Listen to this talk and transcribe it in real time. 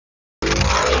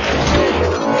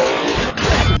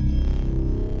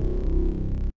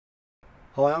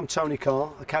Hi, I'm Tony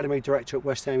Carr, Academy Director at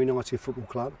West Ham United Football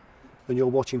Club, and you're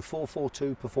watching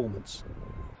 4-4-2 Performance.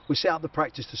 We set up the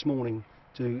practice this morning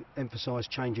to emphasise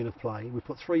changing of play. We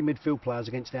put 3 midfield players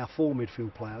against our 4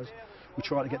 midfield players. We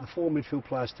try to get the 4 midfield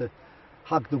players to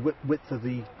hug the width of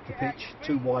the pitch,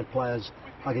 2 wide players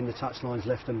hugging the touchlines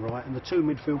left and right, and the 2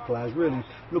 midfield players really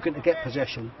looking to get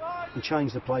possession and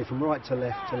change the play from right to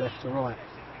left to right.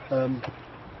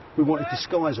 We wanted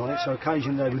disguise on it, so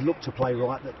occasionally they would look to play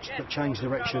right but change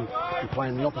direction and play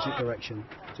in the opposite direction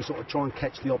to sort of try and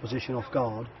catch the opposition off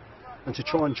guard, and to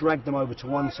try and drag them over to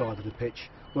one side of the pitch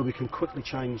where we can quickly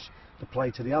change the play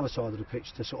to the other side of the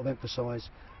pitch to sort of emphasise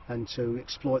and to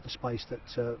exploit the space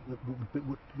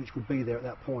which would be there at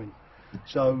that point.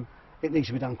 So it needs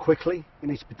to be done quickly, it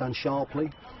needs to be done sharply,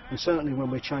 and certainly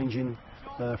when we're changing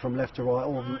from left to right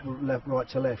or right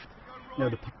to left, you know,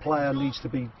 the player needs to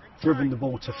be driven the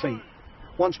ball to feet.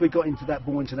 Once we got into that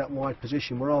ball into that wide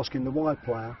position, we're asking the wide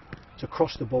player to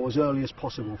cross the ball as early as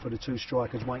possible for the 2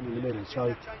 strikers waiting in the middle.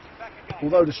 So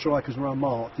although the strikers were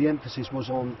unmarked, the emphasis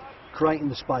was on creating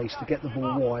the space to get the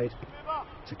ball wide,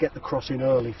 to get the cross in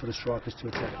early for the strikers to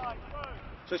attack.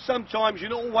 So sometimes you're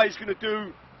not always going to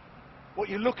do what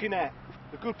you're looking at.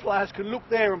 The good players can look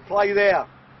there and play there.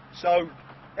 So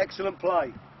excellent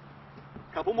play.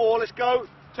 Couple more, let's go.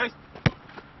 Chase.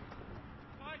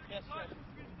 Yes, yes.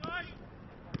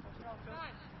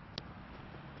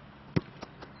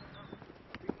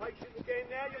 Be patient again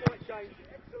now, you might change it.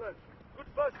 Excellent. Good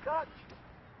first touch.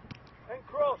 And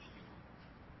cross.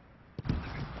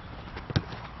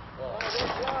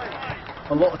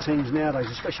 A lot of teams nowadays,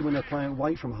 especially when they're playing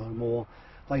away from home or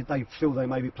they feel they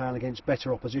may be playing against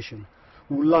better opposition,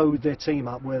 will load their team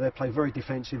up where they play very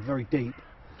defensive, very deep.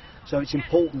 So it's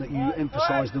important that you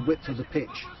emphasise the width of the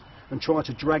pitch and try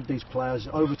to drag these players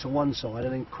over to one side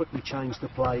and then quickly change the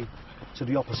play to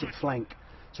the opposite flank.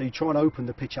 So you try and open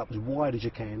the pitch up as wide as you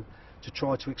can to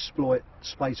try to exploit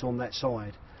space on that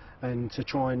side and to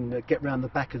try and get round the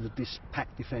back of this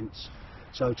packed defence.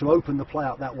 So to open the play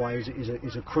up that way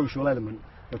is a crucial element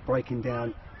of breaking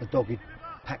down a dogged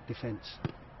packed defence.